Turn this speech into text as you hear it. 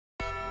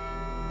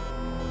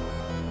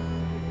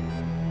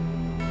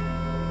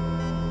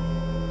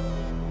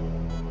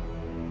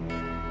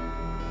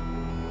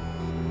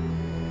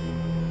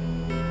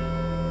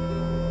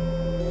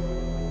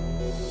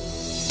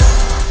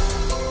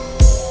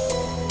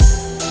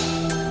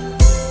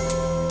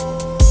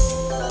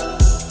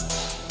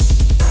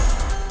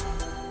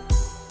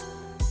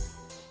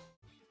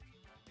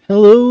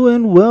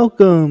and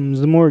welcome,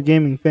 Zamora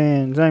Gaming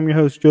fans. I'm your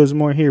host, Joe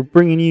Zamora here,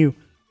 bringing you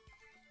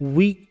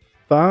week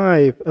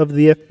 5 of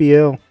the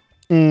FBL.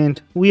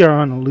 And we are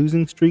on a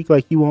losing streak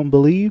like you won't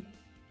believe.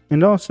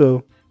 And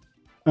also,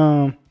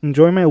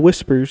 enjoy my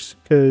whispers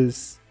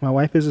because my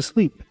wife is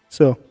asleep.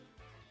 So,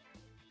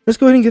 let's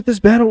go ahead and get this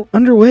battle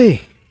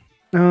underway.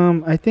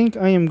 I think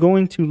I am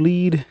going to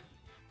lead...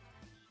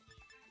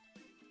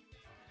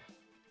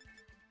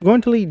 I'm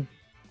going to lead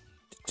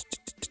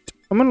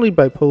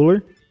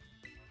bipolar.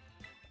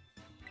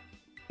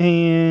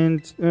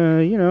 And,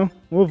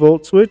 we'll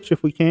volt switch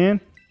if we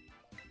can.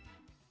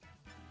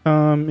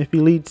 If he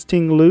leads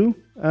Ting Lu,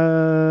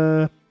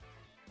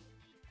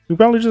 we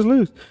probably just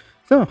lose.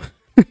 So,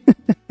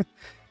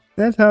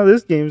 that's how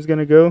this game is going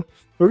to go.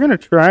 We're going to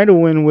try to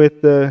win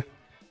with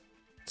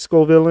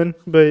Skull Villain,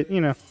 but,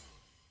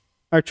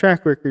 our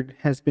track record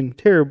has been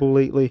terrible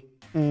lately,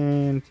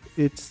 and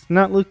it's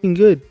not looking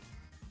good.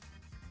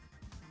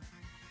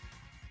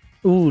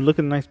 Ooh, look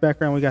at the nice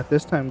background we got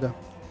this time, though.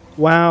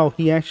 Wow,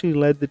 he actually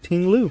led the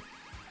Ting Lu.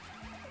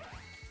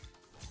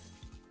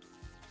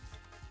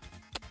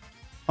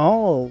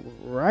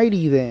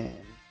 Alrighty then.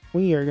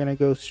 We are going to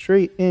go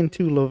straight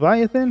into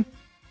Leviathan.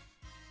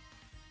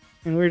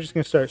 And we're just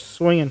going to start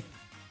swinging.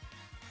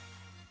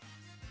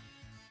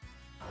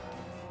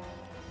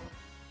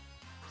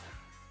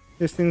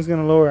 This thing's going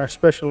to lower our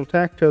special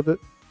attack though,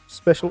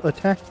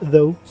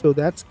 so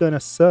that's going to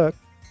suck.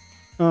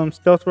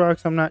 Stealth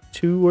Rocks I'm not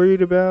too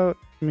worried about.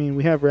 I mean,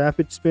 we have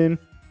Rapid Spin,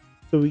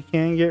 so we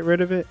can get rid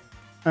of it.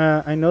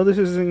 I know this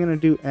isn't going to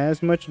do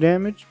as much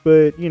damage,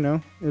 but,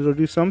 it'll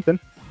do something.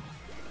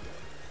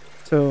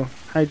 So,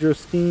 Hydro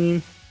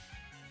Steam.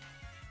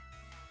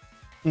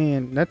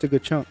 And that's a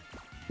good chunk.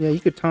 Yeah, you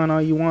could taunt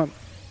all you want.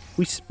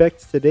 We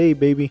specs today,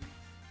 baby.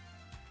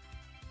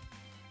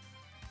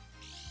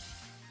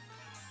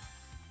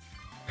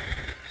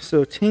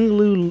 So, Ting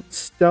Lu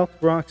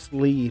Stealth Rocks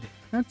lead.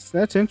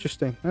 That's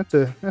interesting. That's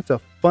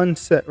a fun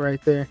set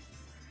right there.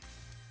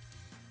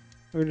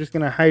 We're just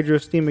gonna Hydro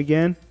Steam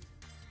again.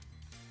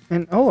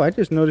 And oh, I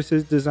just noticed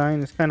his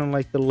design is kind of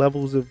like the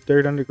levels of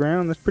Dirt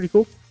Underground. That's pretty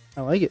cool.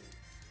 I like it.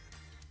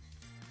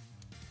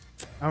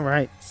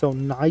 Alright, so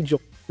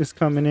Nigel is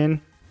coming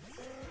in.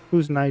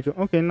 Who's Nigel?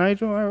 Okay,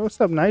 Nigel. Alright,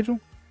 what's up, Nigel?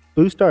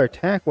 Boost our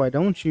attack, why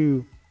don't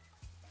you?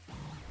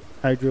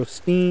 Hydro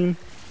Steam.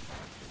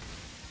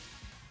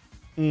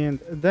 And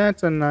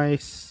that's a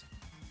nice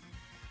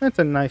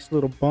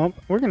little bump.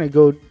 We're gonna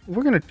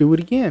do it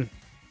again.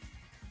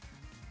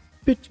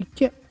 Bitch, you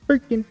can't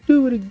freaking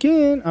do it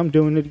again. I'm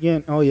doing it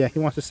again. Oh yeah, he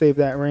wants to save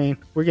that rain.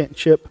 We're getting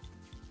chip.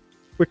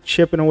 We're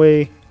chipping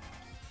away.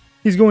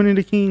 He's going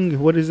into King.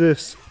 What is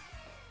this?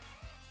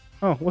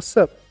 Oh, what's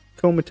up,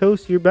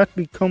 Comatose? You're about to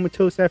be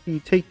comatose after you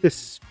take this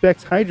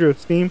Specs Hydro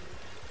Steam.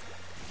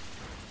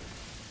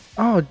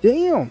 Oh,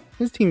 damn.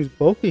 His team's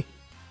bulky.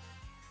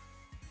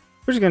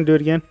 We're just going to do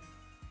it again.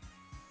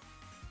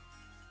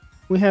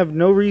 We have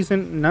no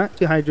reason not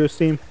to Hydro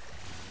Steam.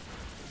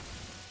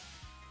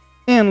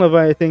 And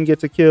Leviathan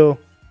gets a kill.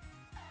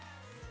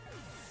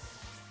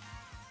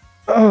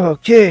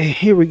 Okay,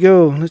 here we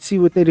go. Let's see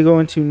what they go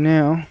into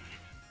now.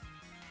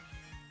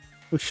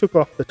 We shook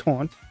off the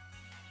taunt.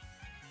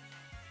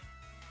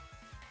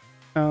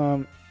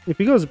 If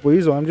he goes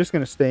Buizel, I'm just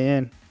going to stay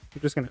in.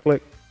 I'm just going to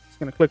click. Just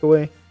going to click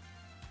away.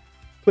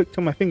 Click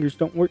till my fingers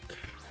don't work.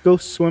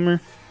 Ghost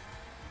Swimmer.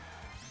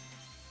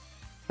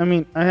 I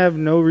mean, I have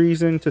no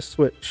reason to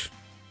switch.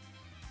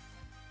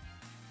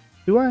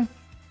 Do I?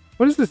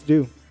 What does this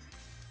do?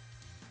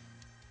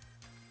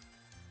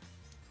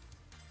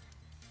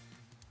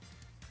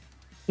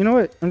 You know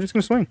what? I'm just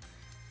going to swing.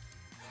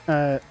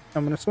 I'm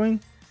going to swing.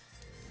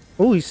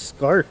 Oh, he's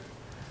Scarf.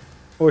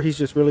 Or he's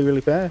just really,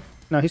 really fast.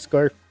 No, he's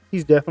Scarf.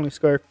 He's definitely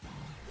Scarf.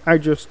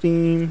 Hydro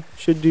Steam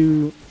should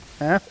do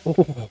half.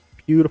 Oh,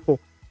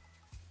 beautiful.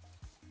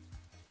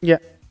 Yeah,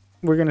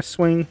 we're going to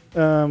swing.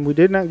 We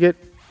did not get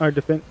our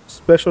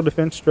special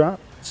defense drop,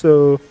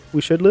 so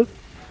we should live.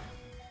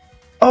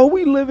 Oh,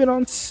 we live it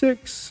on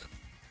 6.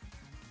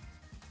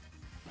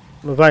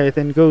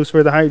 Leviathan goes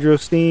for the Hydro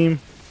Steam.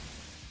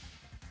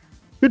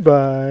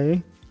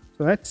 Goodbye.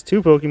 So that's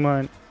 2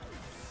 Pokemon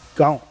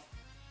gone.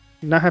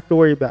 Not have to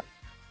worry about.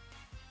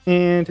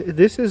 And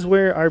this is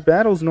where our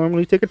battles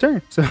normally take a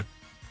turn. So I'm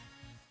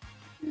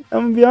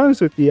gonna be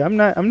honest with you. I'm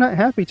not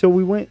happy till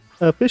we went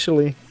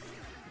officially.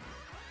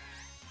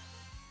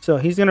 So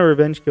he's gonna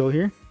revenge kill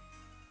here.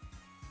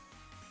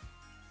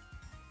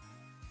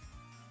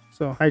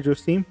 So Hydro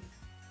Steam.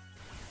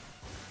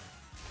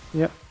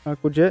 Yep,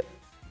 Aqua Jet.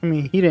 I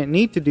mean, he didn't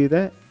need to do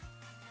that.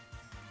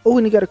 Oh,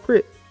 and he got a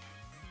crit.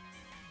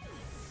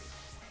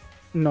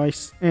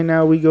 Nice. And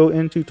now we go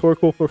into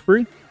Torkoal for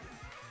free.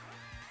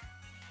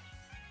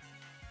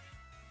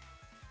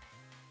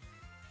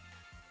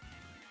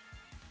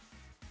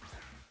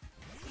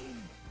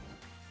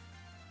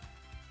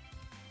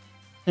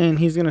 And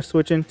he's going to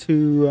switch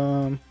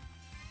into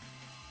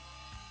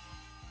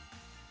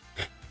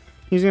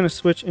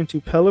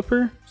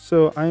Pelipper.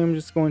 So I am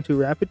just going to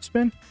Rapid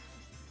Spin.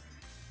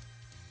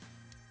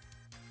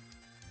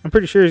 I'm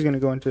pretty sure he's going to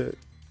go into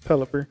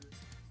Pelipper.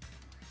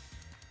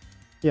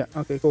 Yeah,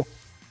 okay, cool.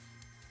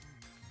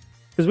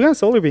 Because we got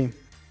Solar Beam.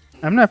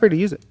 I'm not afraid to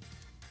use it.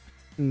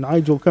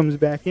 Nigel comes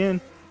back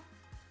in.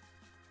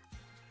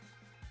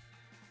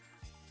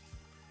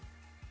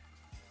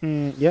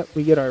 And yep,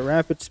 we get our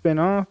Rapid Spin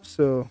off,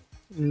 so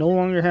no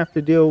longer have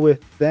to deal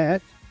with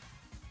that.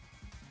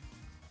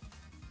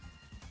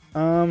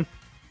 I'm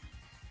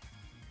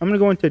gonna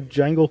go into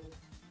Jangle.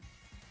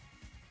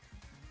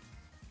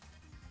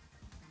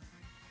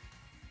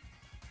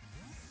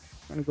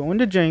 I'm gonna go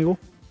into Jangle.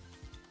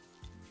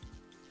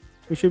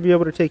 We should be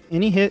able to take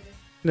any hit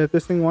that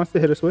this thing wants to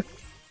hit us with.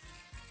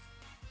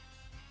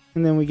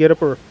 And then we get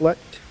up a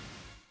Reflect.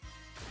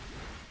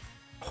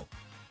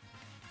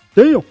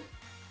 Damn!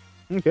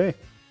 Okay.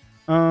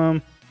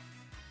 Damn.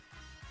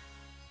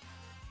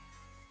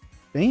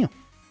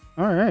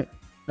 Alright.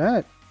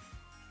 That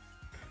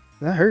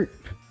hurt.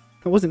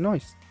 That wasn't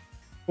nice.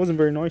 It wasn't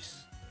very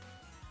nice.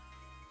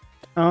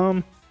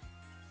 I'm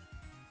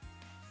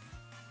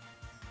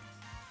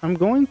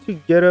going to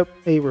get up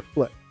a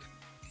Reflect.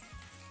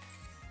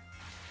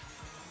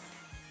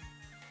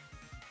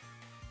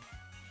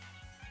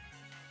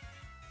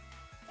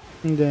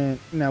 And then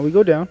now we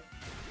go down.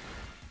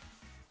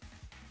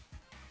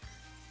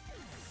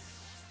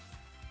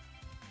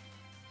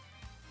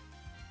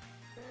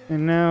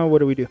 And now what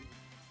do we do?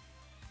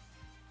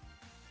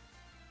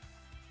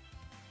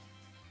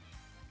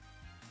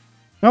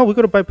 Oh, we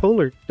go to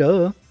Bipolar.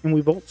 Duh. And we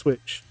Volt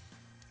Switch.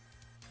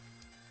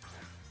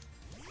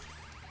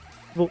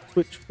 Volt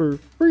Switch for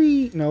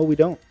free. No, we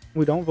don't.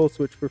 We don't Volt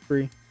Switch for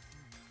free.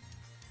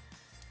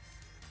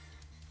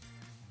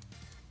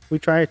 We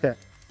try attack.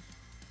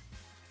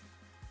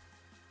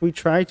 We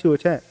try to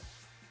attack.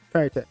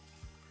 Try attack.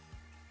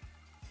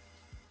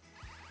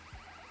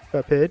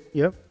 Cuphead.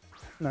 Yep.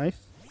 Nice.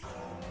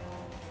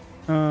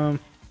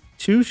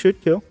 2 should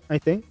kill, I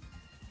think.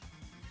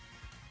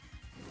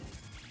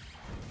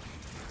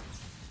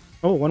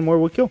 Oh, 1 more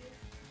will kill.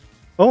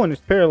 Oh, and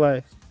it's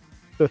paralyzed.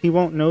 So he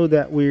won't know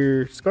that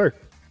we're Scarf.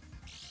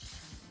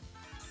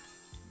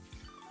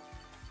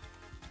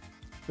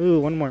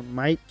 Ooh, 1 more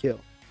might kill.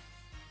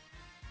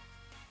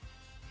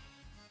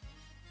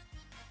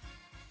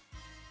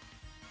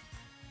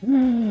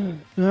 Do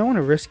I want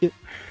to risk it?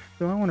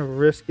 Do I want to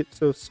risk it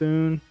so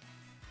soon?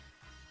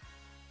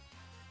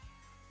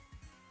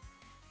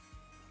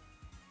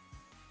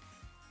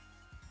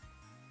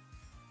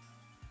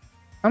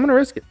 I'm gonna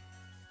risk it.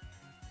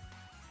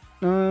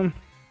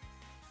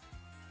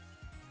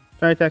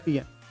 Try attack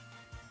again.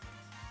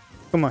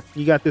 Come on,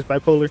 you got this,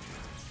 Bipolar.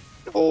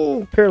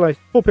 Oh, paralyzed.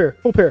 Full pair.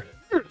 Full pair.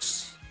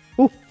 Yes.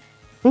 Ooh.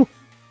 Ooh.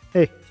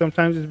 Hey,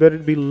 sometimes it's better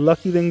to be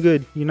lucky than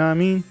good. You know what I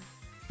mean?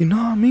 You know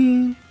what I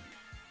mean?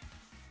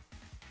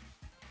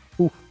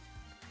 Ooh.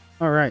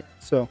 Alright,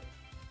 so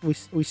we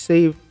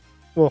save.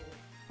 Well,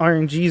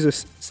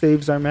 RNGesus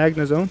saves our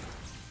Magnezone.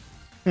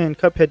 And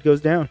Cuphead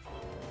goes down.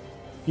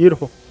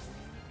 Beautiful.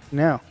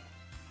 Now,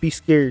 be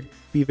scared.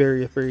 Be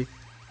very afraid.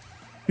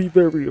 Be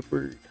very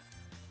afraid.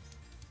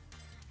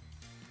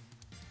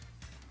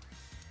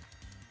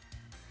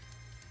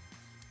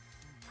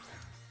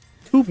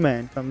 Tube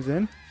Man comes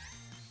in.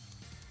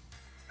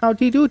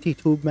 Howdy doody,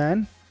 Tube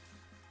Man.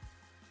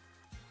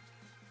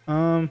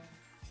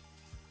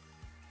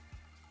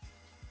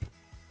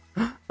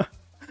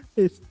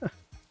 It's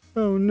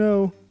oh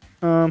no.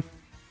 I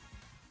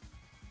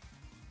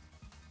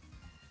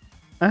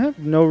have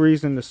no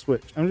reason to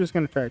switch. I'm just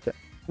gonna try attack.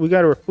 We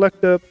got to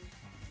Reflect up.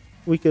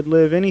 We could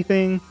live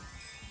anything.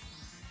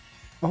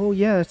 Oh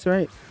yeah, that's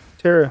right.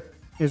 Terra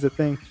is a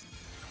thing.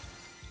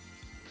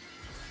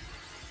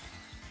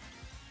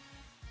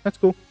 That's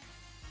cool.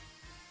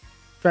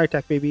 Try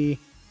attack, baby.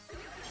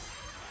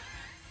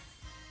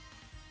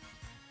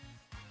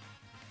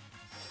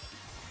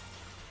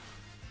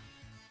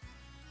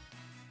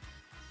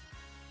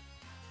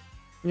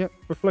 Yep,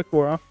 Reflect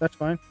wore off. That's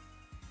fine.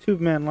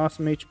 Tube Man lost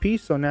some HP,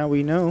 so now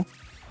we know.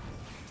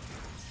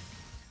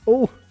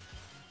 Oh,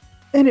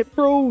 and it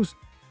froze.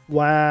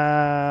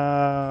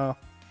 Wow.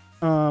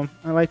 I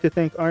like to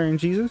thank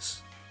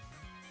RNGesus.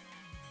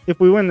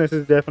 If we win this,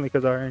 it's definitely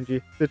because of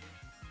RNG.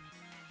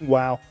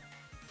 Wow.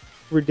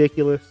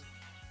 Ridiculous.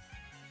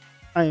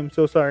 I am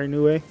so sorry,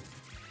 Nue.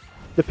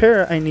 The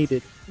para I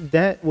needed.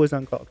 That was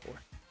uncalled for.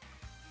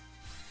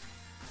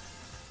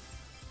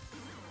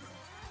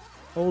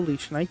 Holy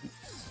shnikes.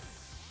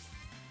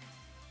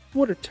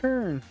 What a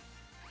turn.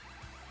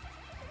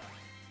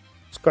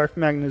 Scarf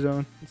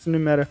Magnezone. It's a new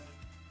meta.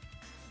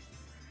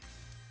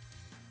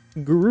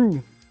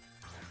 Guru.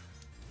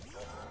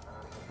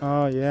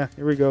 Oh yeah,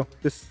 here we go.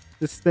 This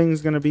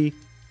thing's gonna be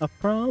a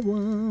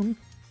problem.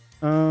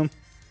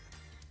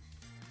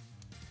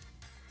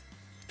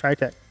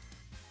 Tri-Tech.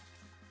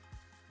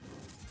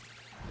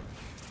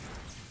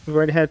 We've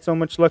already had so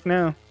much luck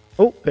now.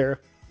 Oh, para.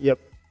 Yep.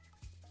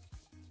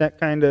 That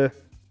kind of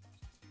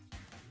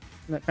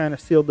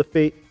sealed the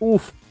fate.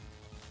 Oof.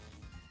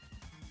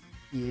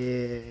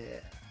 Yeah.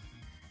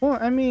 Well,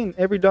 I mean,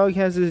 every dog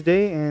has his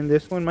day, and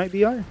this one might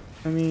be ours.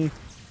 I mean,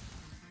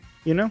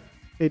 you know,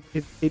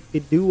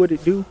 It do what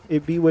it do.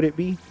 It be what it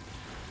be.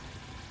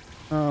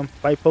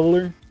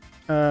 Bipolar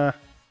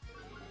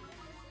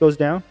goes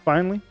down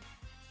finally.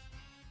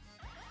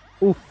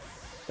 Oof.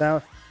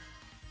 That,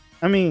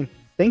 I mean,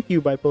 thank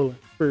you, Bipolar,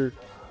 for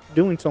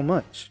doing so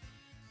much.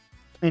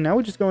 And now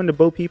we just go into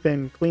Bo Peep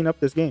and clean up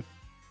this game.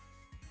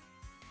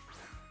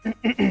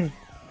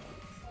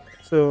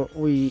 So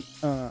we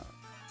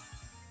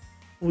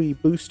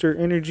boost our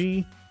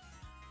energy,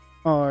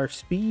 our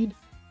speed,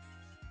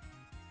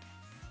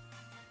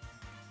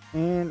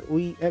 and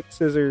we X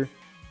scissor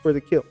for the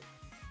kill.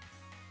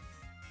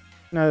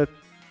 Now,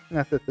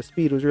 not that the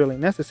speed was really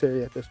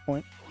necessary at this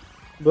point,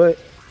 but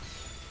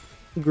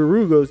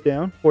Guru goes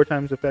down, 4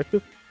 times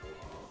effective.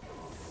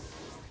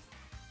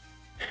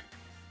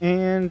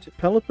 And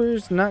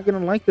Pelipper's not going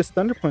to like this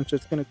Thunder Punch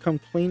that's going to come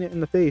clean it in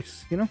the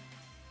face, you know?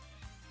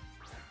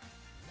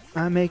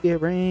 I make it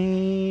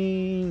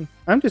rain.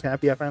 I'm just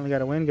happy I finally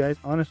got a win, guys,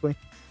 honestly.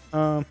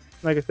 Like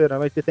I said, I'd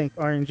like to thank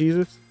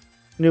RNGesus.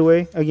 New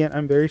Way, again,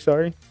 I'm very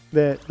sorry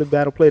that the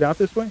battle played out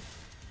this way.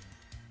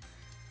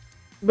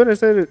 But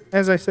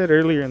as I said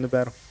earlier in the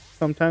battle,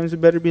 sometimes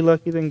it better be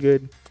lucky than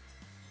good.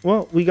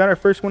 Well, we got our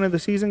first win of the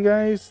season,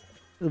 guys.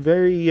 A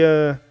very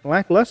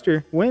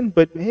lackluster win,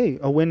 but hey,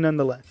 a win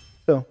nonetheless.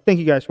 So thank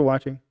you guys for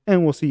watching,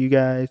 and we'll see you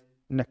guys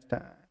next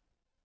time.